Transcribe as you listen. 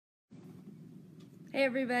Hey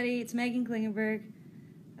everybody, it's Meghan Klingenberg.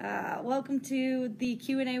 Welcome to the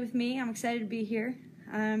Q&A with me. I'm excited to be here.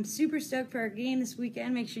 I'm super stoked for our game this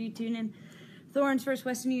weekend. Make sure you tune in. Thorns versus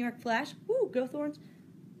Western New York Flash. Woo, go Thorns.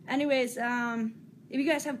 Anyways, if you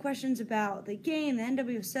guys have questions about the game, the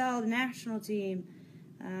NWSL, the national team,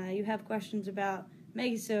 you have questions about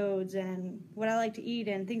megasodes and what I like to eat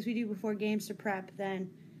and things we do before games to prep, then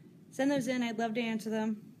send those in. I'd love to answer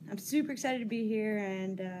them. I'm super excited to be here,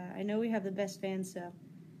 and I know we have the best fans, so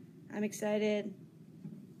I'm excited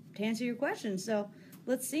to answer your questions. So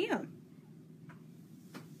let's see them.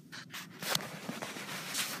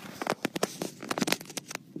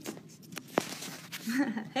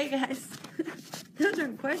 Hey guys, those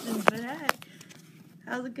aren't questions, but hey,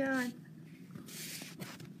 how's it going?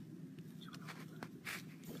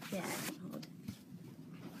 Yeah, hold.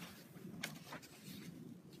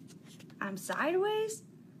 I'm sideways?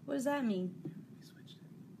 What does that mean?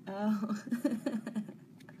 Oh.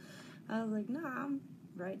 I was like, no, I'm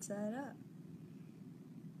right side up.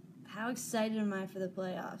 How excited am I for the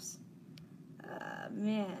playoffs?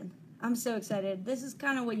 Man, I'm so excited. This is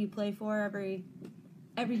kind of what you play for every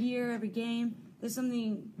year, every game. There's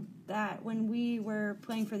something that when we were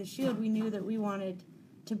playing for the Shield, we knew that we wanted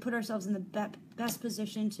to put ourselves in the best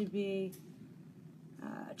position to be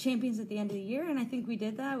champions at the end of the year, and I think we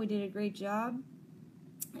did that. We did a great job.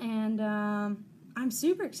 And I'm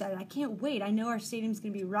super excited. I can't wait. I know our stadium's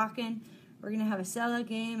going to be rocking. We're going to have a sellout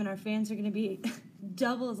game, and our fans are going to be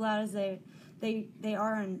double as loud as they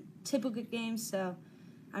are in typical games. So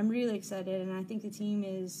I'm really excited, and I think the team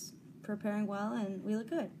is preparing well, and we look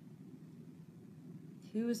good.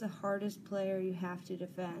 Who is the hardest player you have to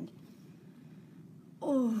defend?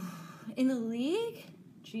 Oh, in the league?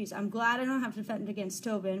 Jeez, I'm glad I don't have to defend against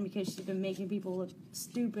Tobin because she's been making people look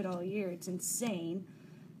stupid all year. It's insane.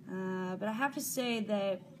 But I have to say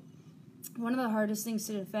that one of the hardest things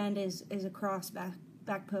to defend is a cross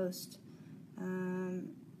back post.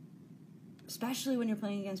 Especially when you're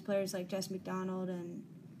playing against players like Jess McDonald and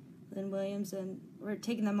Lynn Williams, and we're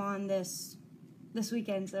taking them on this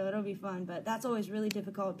weekend, so it'll be fun. But that's always really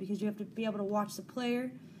difficult because you have to be able to watch the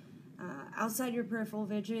player outside your peripheral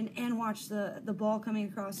vision and watch the ball coming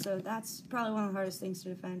across, so that's probably one of the hardest things to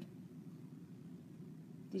defend.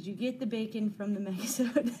 Did you get the bacon from the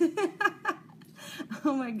megasode?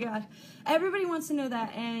 Oh my gosh. Everybody wants to know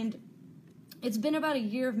that, and it's been about a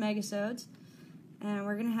year of megasodes, and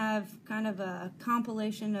we're going to have kind of a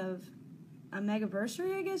compilation of a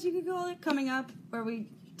megaversary, I guess you could call it, coming up, where we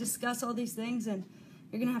discuss all these things, and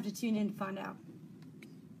you're going to have to tune in to find out.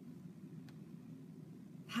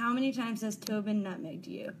 How many times has Tobin nutmegged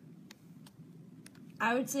you?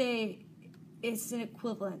 I would say it's an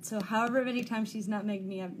equivalent. So however many times she's nutmegged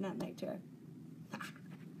me, I've nutmegged her.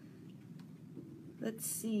 Let's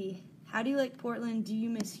see. How do you like Portland? Do you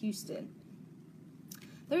miss Houston?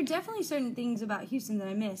 There are definitely certain things about Houston that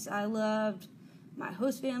I miss. I loved my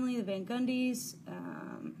host family, the Van Gundys.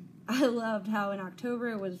 I loved how in October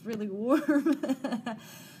it was really warm.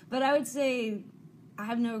 But I would say I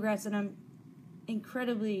have no regrets, and I'm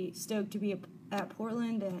incredibly stoked to be at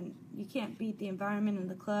Portland, and you can't beat the environment and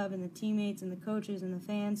the club and the teammates and the coaches and the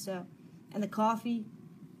fans, so, and the coffee.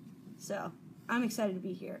 So I'm excited to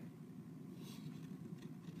be here.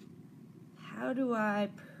 How do I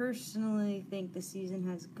personally think the season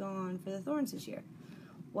has gone for the Thorns this year?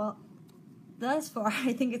 Well, thus far,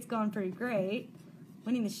 I think it's gone pretty great.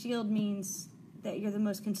 Winning the Shield means that you're the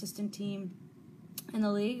most consistent team in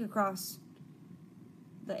the league across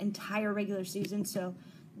the entire regular season, so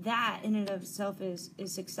that in and of itself is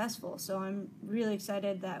successful. So I'm really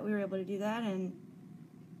excited that we were able to do that, and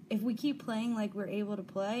if we keep playing like we're able to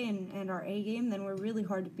play and our A game, then we're really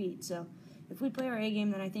hard to beat. So if we play our A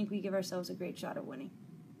game, then I think we give ourselves a great shot at winning.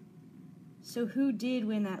 So who did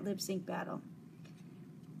win that lip sync battle?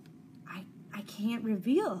 I can't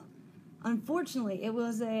reveal. Unfortunately, it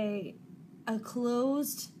was a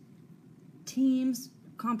closed teams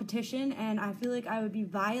competition, and I feel like I would be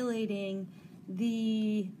violating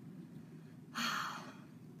the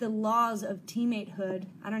laws of teammatehood.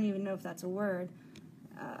 I don't even know if that's a word,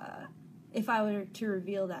 if I were to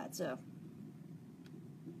reveal that. So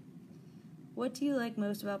what do you like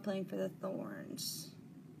most about playing for the Thorns?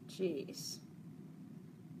 Jeez,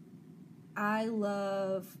 I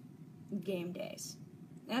love game days,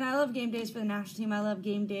 and I love game days for the national team. I love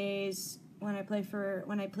game days when I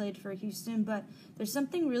played for Houston, but there's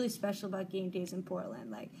something really special about game days in Portland.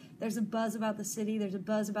 Like, there's a buzz about the city, there's a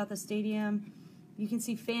buzz about the stadium. You can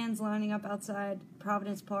see fans lining up outside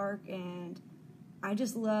Providence Park, and I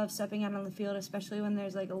just love stepping out on the field, especially when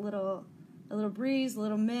there's like a little breeze, a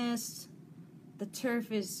little mist. the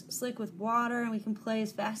turf is slick with water and we can play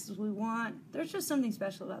as fast as we want. There's just something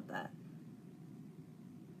special about that.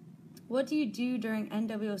 What do you do during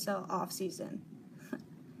NWSL off-season?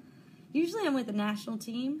 Usually I'm with the national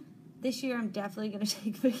team. This year I'm definitely going to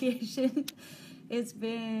take vacation. It's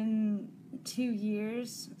been 2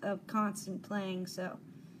 years of constant playing, so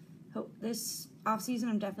this off-season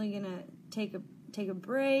I'm definitely going to take a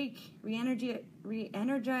break,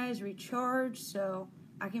 re-energize, recharge, so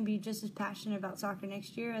I can be just as passionate about soccer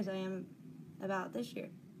next year as I am about this year.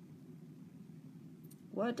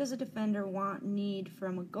 What does a defender need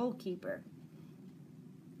from a goalkeeper?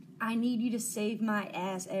 I need you to save my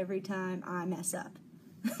ass every time I mess up.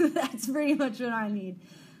 That's pretty much what I need.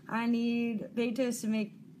 I need Betos to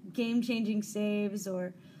make game-changing saves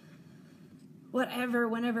or whatever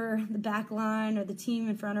whenever the back line or the team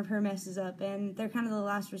in front of her messes up, and they're kind of the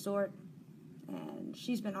last resort. And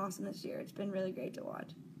she's been awesome this year. It's been really great to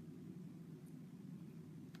watch.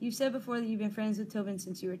 You've said before that you've been friends with Tobin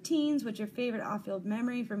since you were teens. What's your favorite off-field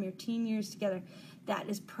memory from your teen years together? That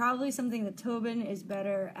is probably something that Tobin is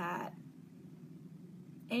better at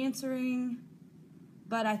answering.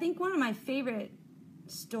 But I think one of my favorite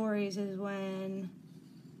stories is when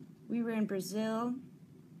we were in Brazil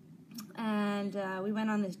and we went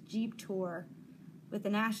on this Jeep tour with the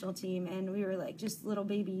national team, and we were like just little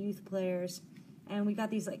baby youth players, and we got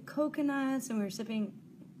these like coconuts, and we were sipping,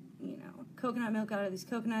 coconut milk out of these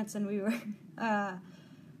coconuts, and we were,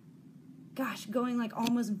 going like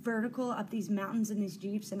almost vertical up these mountains in these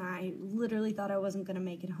Jeeps, and I literally thought I wasn't going to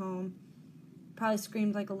make it home. Probably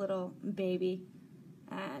screamed like a little baby,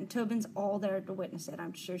 and Tobin's all there to witness it.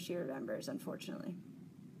 I'm sure she remembers, unfortunately.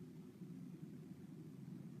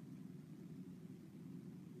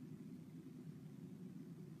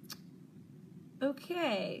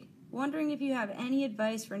 Okay, wondering if you have any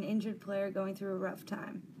advice for an injured player going through a rough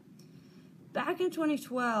time. Back in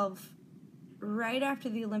 2012, right after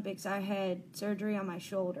the Olympics, I had surgery on my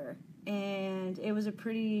shoulder, and it was a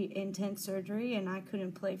pretty intense surgery, and I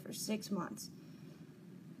couldn't play for 6 months.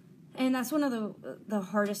 And that's one of the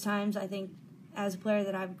hardest times, I think, as a player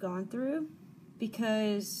that I've gone through,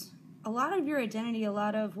 because a lot of your identity, a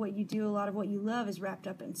lot of what you do, a lot of what you love is wrapped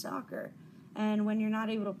up in soccer. And when you're not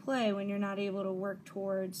able to play, when you're not able to work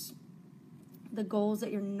towards the goals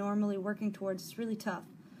that you're normally working towards, it's really tough.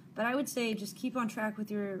 But I would say just keep on track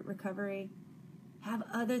with your recovery. Have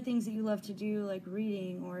other things that you love to do, like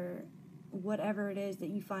reading or whatever it is that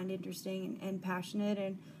you find interesting and passionate,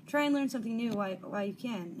 and try and learn something new while you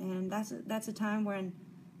can. And that's a time when,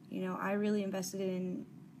 I really invested in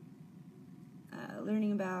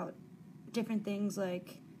learning about different things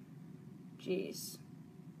like,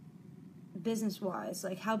 business-wise,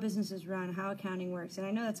 like how businesses run, how accounting works. And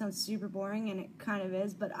I know that sounds super boring, and it kind of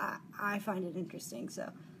is, but I find it interesting. So,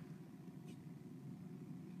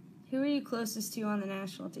 who are you closest to on the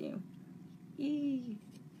national team? Yee.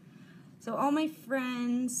 So all my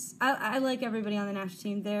friends, I like everybody on the national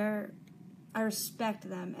team. I respect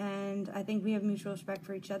them, and I think we have mutual respect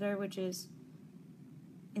for each other, which is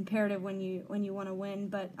imperative when you want to win.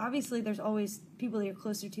 But obviously, there's always people that you're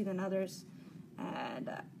closer to than others, and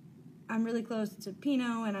I'm really close to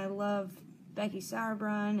Pino, and I love Becky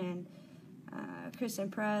Sauerbrunn and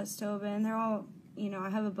Kristen Press, Tobin. They're all, I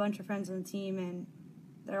have a bunch of friends on the team, and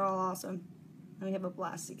they're all awesome, and we have a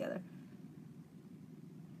blast together.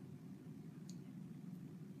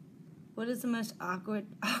 What is the most awkward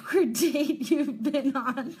date you've been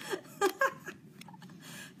on?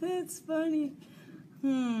 That's funny.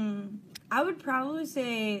 I would probably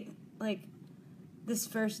say, like, this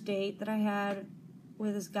first date that I had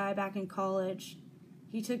with this guy back in college.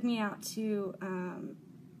 He took me out to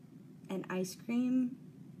an ice cream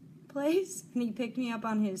place, and he picked me up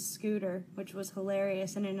on his scooter, which was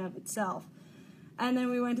hilarious in and of itself. And then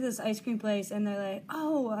we went to this ice cream place, and they're like,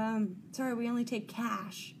 sorry, we only take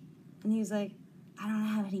cash. And he's like, I don't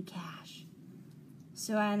have any cash.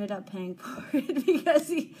 So I ended up paying for it because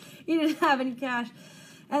he didn't have any cash.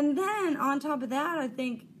 And then on top of that, I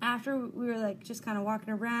think after we were like just kind of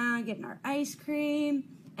walking around, getting our ice cream,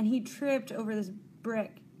 and he tripped over this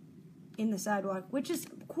brick in the sidewalk, which is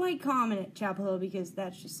quite common at Chapel Hill because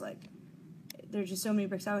that's just like, there's just so many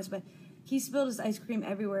bricks always. But he spilled his ice cream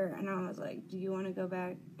everywhere, and I was like, do you want to go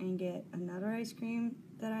back and get another ice cream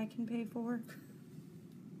that I can pay for?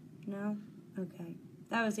 No? Okay.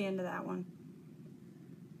 That was the end of that one.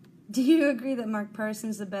 Do you agree that Mark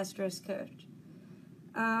Parsons is the best dressed coach?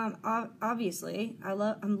 Obviously.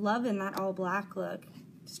 I'm loving that all black look.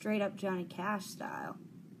 Straight up Johnny Cash style.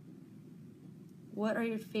 What are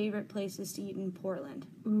your favorite places to eat in Portland?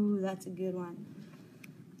 Ooh, that's a good one.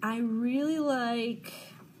 I really like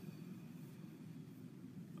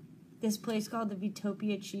this place called the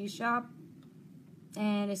Vitopia Cheese Shop,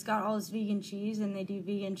 and it's got all this vegan cheese, and they do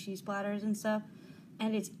vegan cheese platters and stuff,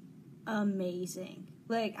 and it's amazing.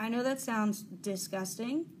 Like, I know that sounds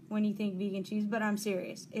disgusting when you think vegan cheese, but I'm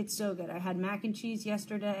serious. It's so good. I had mac and cheese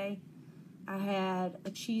yesterday. I had a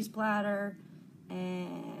cheese platter,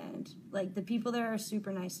 and, like, the people there are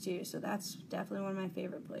super nice, too, so that's definitely one of my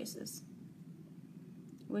favorite places.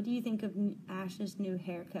 What do you think of Ash's new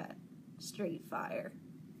haircut? Straight fire.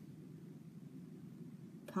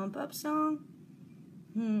 Pump Up song?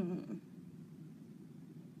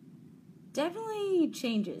 Definitely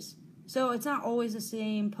changes. So it's not always the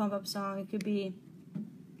same Pump Up song. It could be,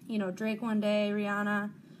 you know, Drake one day,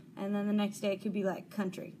 Rihanna, and then the next day it could be like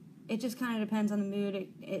country. It just kind of depends on the mood.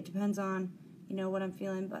 It depends on, you know, what I'm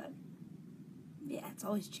feeling, but yeah, it's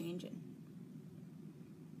always changing.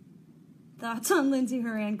 Thoughts on Lindsay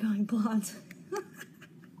Horan going blonde?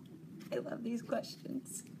 I love these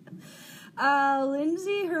questions.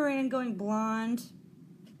 Lindsay Horan going blonde.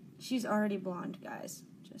 She's already blonde, guys.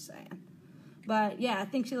 Just saying. But yeah, I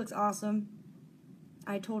think she looks awesome.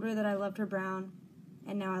 I told her that I loved her brown,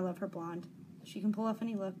 and now I love her blonde. She can pull off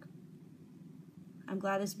any look. I'm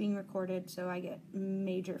glad this is being recorded, so I get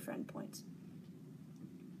major friend points.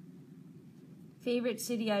 Favorite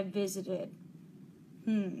city I've visited?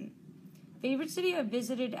 Favorite city I've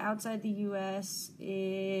visited outside the U.S.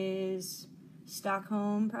 is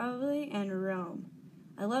Stockholm, probably, and Rome.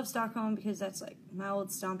 I love Stockholm because that's like my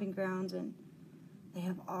old stomping grounds, and they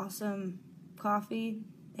have awesome coffee.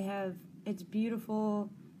 It's beautiful.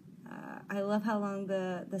 I love how long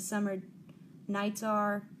the summer nights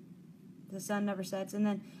are. The sun never sets. And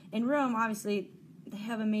then in Rome, obviously, they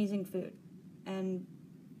have amazing food and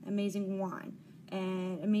amazing wine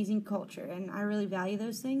and amazing culture, and I really value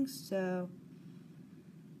those things, so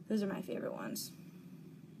those are my favorite ones.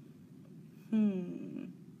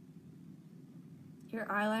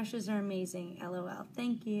 Your eyelashes are amazing, LOL.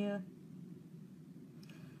 Thank you.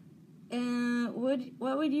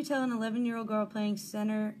 What would you tell an 11-year-old girl playing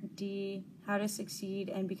center D how to succeed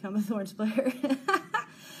and become a Thorns player?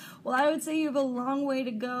 Well, I would say you have a long way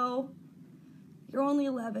to go. You're only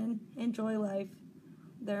 11. Enjoy life.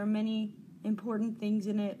 There are many important things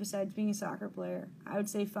in it besides being a soccer player. I would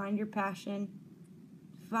say find your passion,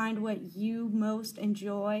 find what you most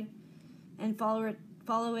enjoy, and follow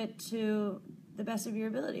it to the best of your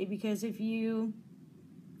ability. Because if you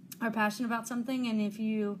are passionate about something, and if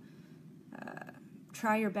you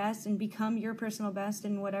try your best and become your personal best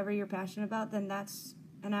in whatever you're passionate about, then that's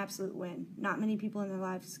an absolute win. Not many people in their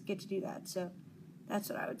lives get to do that, so that's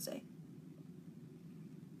what I would say.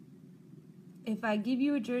 If I give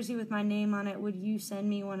you a jersey with my name on it, would you send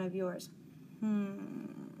me one of yours?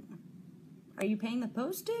 Are you paying the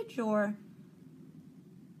postage, or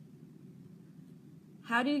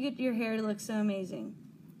how do you get your hair to look so amazing?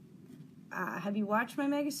 Have you watched my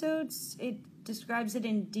Megasodes? It describes it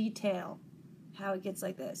in detail, how it gets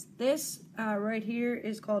like this. This right here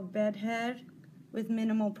is called Bedhead with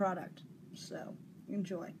minimal product. So,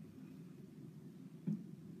 enjoy.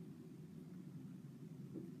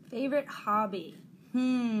 Favorite hobby?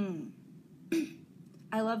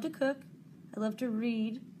 I love to cook. I love to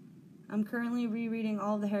read. I'm currently rereading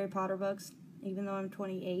all of the Harry Potter books, even though I'm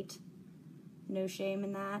 28. No shame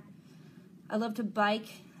in that. I love to bike,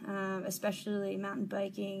 especially mountain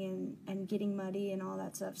biking and getting muddy and all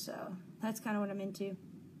that stuff, so that's kind of what I'm into.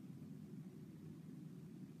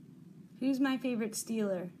 Who's my favorite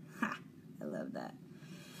Steeler? Ha! I love that.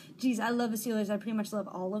 Geez, I love the Steelers. I pretty much love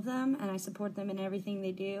all of them, and I support them in everything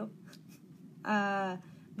they do.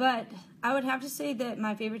 But I would have to say that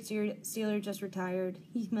my favorite Steeler just retired.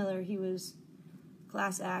 Heath Miller, he was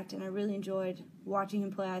class act, and I really enjoyed watching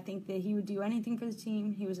him play. I think that he would do anything for the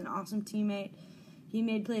team. He was an awesome teammate. He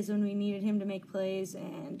made plays when we needed him to make plays,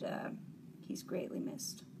 and he's greatly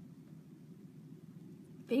missed.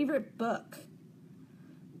 Favorite book?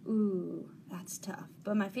 Ooh, that's tough.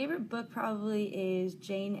 But my favorite book probably is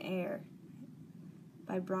Jane Eyre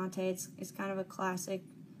by Bronte. It's kind of a classic,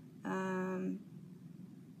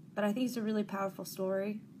 but I think it's a really powerful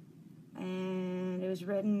story, and it was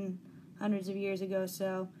written hundreds of years ago,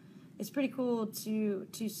 so it's pretty cool to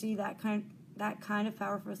see that kind of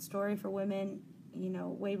powerful story for women, you know,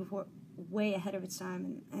 way ahead of its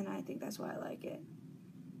time, and I think that's why I like it.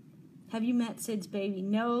 Have you met Sid's baby?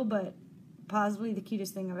 No, but possibly the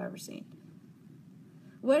cutest thing I've ever seen.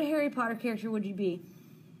 What Harry Potter character would you be?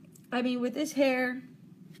 I mean, with this hair,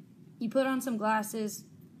 you put on some glasses,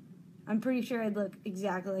 I'm pretty sure I'd look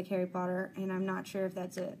exactly like Harry Potter, and I'm not sure if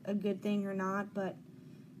that's a good thing or not, but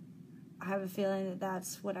I have a feeling that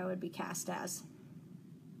that's what I would be cast as.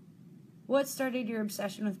 What started your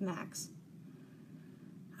obsession with Max?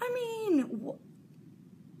 I mean,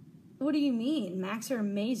 what do you mean? Macs are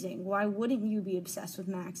amazing. Why wouldn't you be obsessed with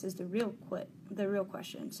Macs is the real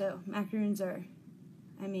question. So macaroons are,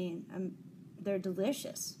 they're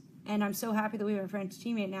delicious. And I'm so happy that we have a French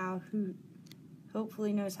teammate now who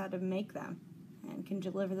hopefully knows how to make them and can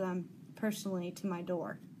deliver them personally to my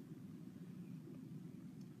door.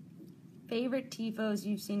 Favorite tifos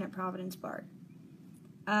you've seen at Providence Park?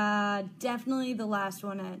 Definitely the last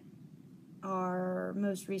one at our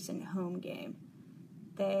most recent home game.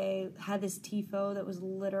 They had this tifo that was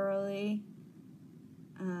literally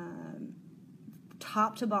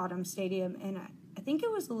top to bottom stadium, and I think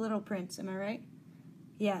it was the Little Prince, am I right?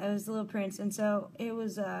 Yeah, it was the Little Prince, and so it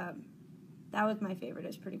was, that was my favorite. It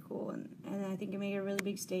was pretty cool, and I think it made a really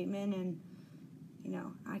big statement, and, you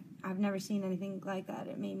know, I've never seen anything like that.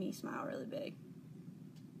 It made me smile really big.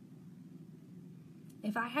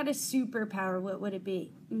 If I had a superpower, what would it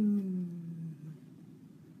be?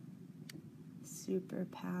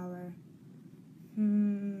 Superpower.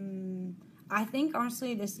 I think,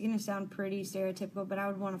 honestly, this is going to sound pretty stereotypical, but I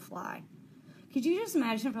would want to fly. Could you just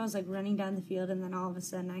imagine if I was, like, running down the field and then all of a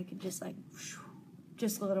sudden I could just, like,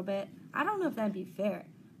 just a little bit? I don't know if that'd be fair.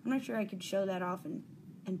 I'm not sure I could show that off in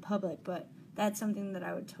public, but that's something that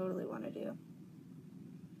I would totally want to do.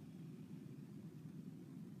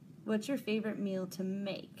 What's your favorite meal to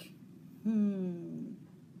make?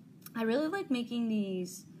 I really like making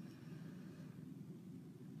these,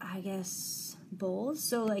 I guess, bowls.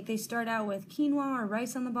 So, like, they start out with quinoa or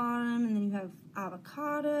rice on the bottom, and then you have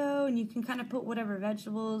avocado, and you can kind of put whatever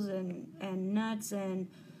vegetables and nuts and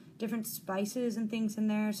different spices and things in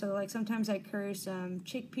there. So, like, sometimes I curry some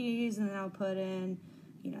chickpeas, and then I'll put in,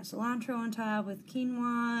 you know, cilantro on top with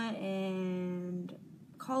quinoa and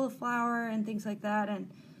cauliflower and things like that.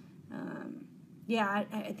 And yeah,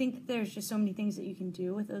 I think that there's just so many things that you can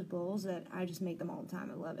do with those bowls that I just make them all the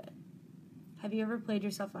time. I love it. Have you ever played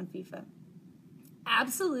yourself on FIFA?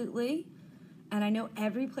 Absolutely. And I know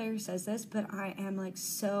every player says this, but I am, like,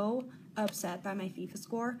 so upset by my FIFA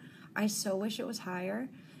score. I so wish it was higher.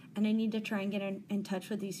 And I need to try and get in touch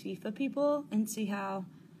with these FIFA people and see how,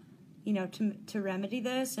 you know, to remedy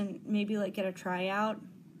this, and maybe, like, get a tryout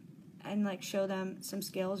and, like, show them some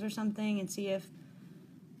skills or something and see if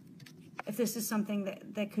this is something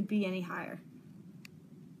that could be any higher.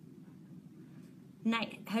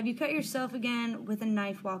 Have you cut yourself again with a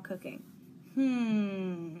knife while cooking? I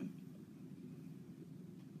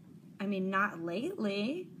mean, not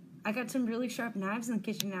lately. I got some really sharp knives in the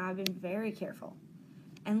kitchen now. I've been very careful.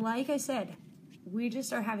 And like I said, we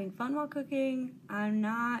just are having fun while cooking. I'm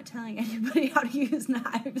not telling anybody how to use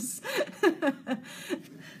knives.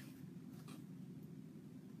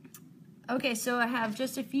 Okay, so I have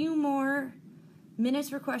just a few more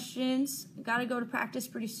minutes for questions. Got to go to practice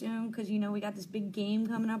pretty soon because, you know, we got this big game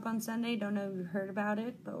coming up on Sunday. Don't know if you've heard about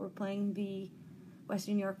it, but we're playing the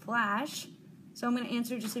Western New York Flash. So I'm going to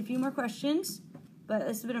answer just a few more questions, but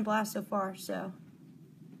this has been a blast so far. So,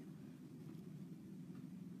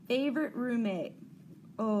 favorite roommate?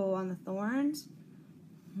 Oh, on the Thorns?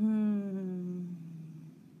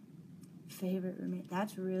 Favorite roommate?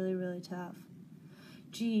 That's really, really tough.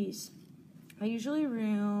 Geez. I usually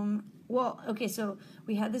room, well, okay, so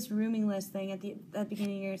we had this rooming list thing at the beginning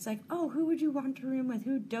of the year. It's like, oh, who would you want to room with?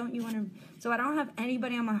 Who don't you want to? So I don't have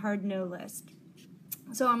anybody on my hard no list.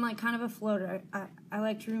 So I'm, like, kind of a floater. I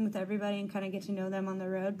like to room with everybody and kind of get to know them on the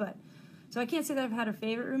road. But so I can't say that I've had a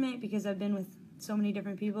favorite roommate because I've been with so many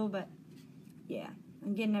different people. But yeah,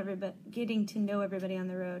 I'm getting to know everybody on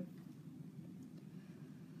the road.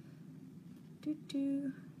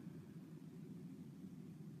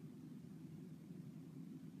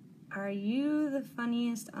 Are you the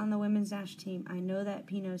funniest on the women's national team? I know that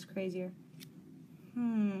Pino's crazier.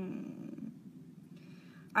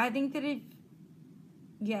 I think that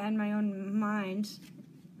in my own mind,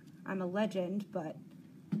 I'm a legend, but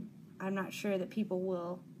I'm not sure that people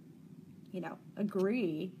will, you know,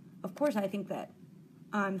 agree. Of course, I think that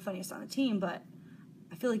I'm the funniest on the team, but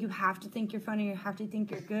I feel like you have to think you're funny, you have to think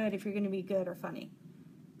you're good if you're going to be good or funny.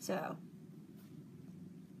 So,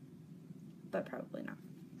 but probably not.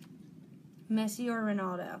 Messi or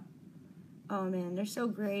Ronaldo? Oh, man, they're so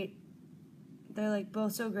great. They're, like,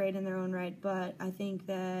 both so great in their own right, but I think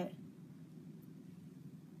that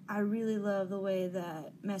I really love the way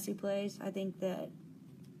that Messi plays. I think that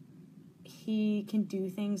he can do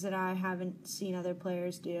things that I haven't seen other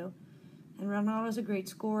players do. And Ronaldo's a great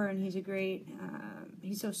scorer, and he's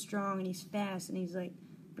he's so strong, and he's fast, and he's, like,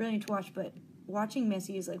 brilliant to watch, but watching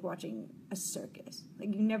Messi is like watching a circus.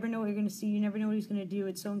 Like, you never know what you're going to see. You never know what he's going to do.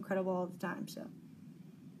 It's so incredible all the time, so.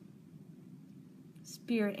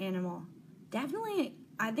 Spirit animal. Definitely,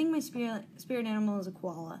 I think my spirit animal is a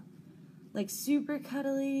koala. Like, super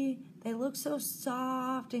cuddly. They look so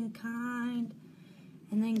soft and kind.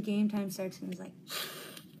 And then game time starts and it's like...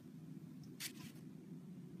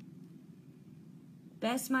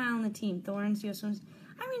 Best smile on the team. Thorns, Yosemite.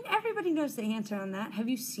 I mean, everybody knows the answer on that. Have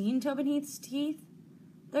you seen Tobin Heath's teeth?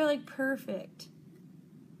 They're, like, perfect.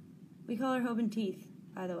 We call her Hoban Teeth,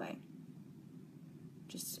 by the way.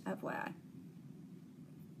 Just FYI.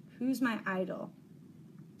 Who's my idol?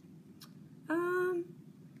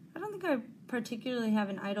 I don't think I particularly have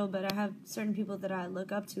an idol, but I have certain people that I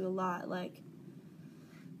look up to a lot, like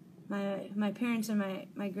my parents and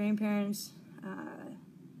my grandparents.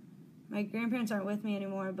 My grandparents aren't with me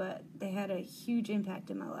anymore, but they had a huge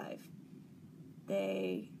impact in my life.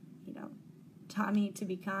 They, taught me to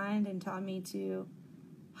be kind and taught me to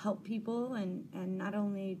help people and not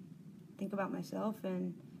only think about myself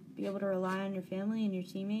and be able to rely on your family and your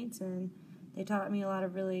teammates. And they taught me a lot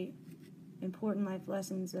of really important life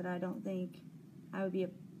lessons that I don't think I would be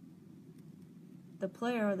the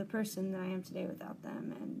player or the person that I am today without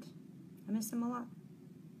them. And I miss them a lot.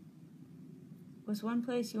 What's one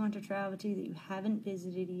place you want to travel to that you haven't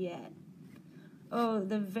visited yet? Oh,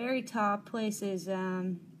 the very top place is,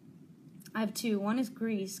 I have two. One is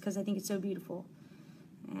Greece, because I think it's so beautiful.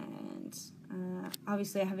 And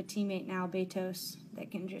obviously I have a teammate now, Betos,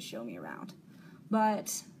 that can just show me around.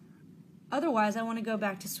 But otherwise, I want to go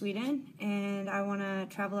back to Sweden, and I want to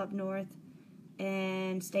travel up north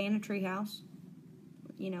and stay in a treehouse,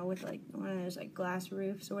 with like one of those like glass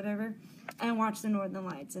roofs or whatever, and watch the Northern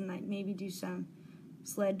Lights and like maybe do some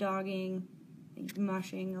sled dogging, like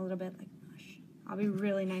mushing a little bit, like mush. I'll be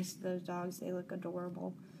really nice to those dogs. They look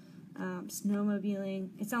adorable. Snowmobiling.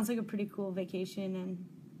 It sounds like a pretty cool vacation, and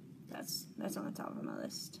that's on the top of my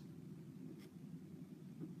list.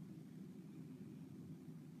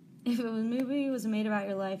 If a movie was made about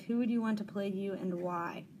your life, who would you want to play you and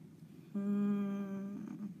why?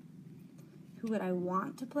 Who would I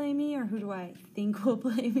want to play me, or who do I think will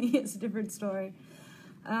play me? It's a different story.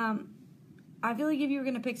 I feel like if you were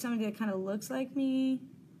going to pick somebody that kind of looks like me,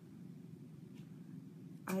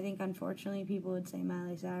 I think unfortunately people would say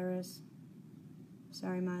Miley Cyrus.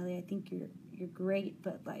 Sorry, Miley, I think you're great,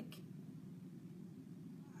 but like,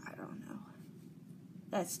 I don't know.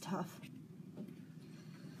 That's tough.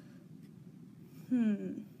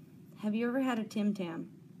 Have you ever had a Tim Tam?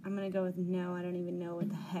 I'm going to go with no. I don't even know what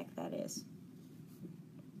the heck that is.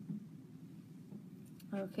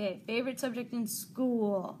 Okay, favorite subject in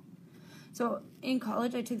school. So in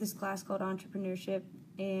college, I took this class called entrepreneurship,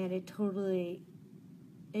 and it totally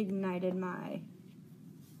ignited my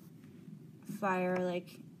fire,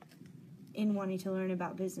 like, in wanting to learn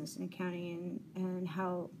about business and accounting and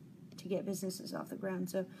how to get businesses off the ground.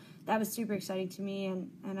 So that was super exciting to me,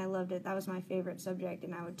 and I loved it. That was my favorite subject,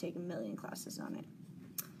 and I would take 1,000,000 classes on it.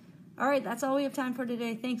 All right, that's all we have time for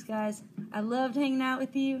today. Thanks, guys. I loved hanging out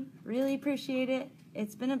with you. Really appreciate it.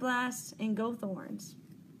 It's been a blast, and go Thorns.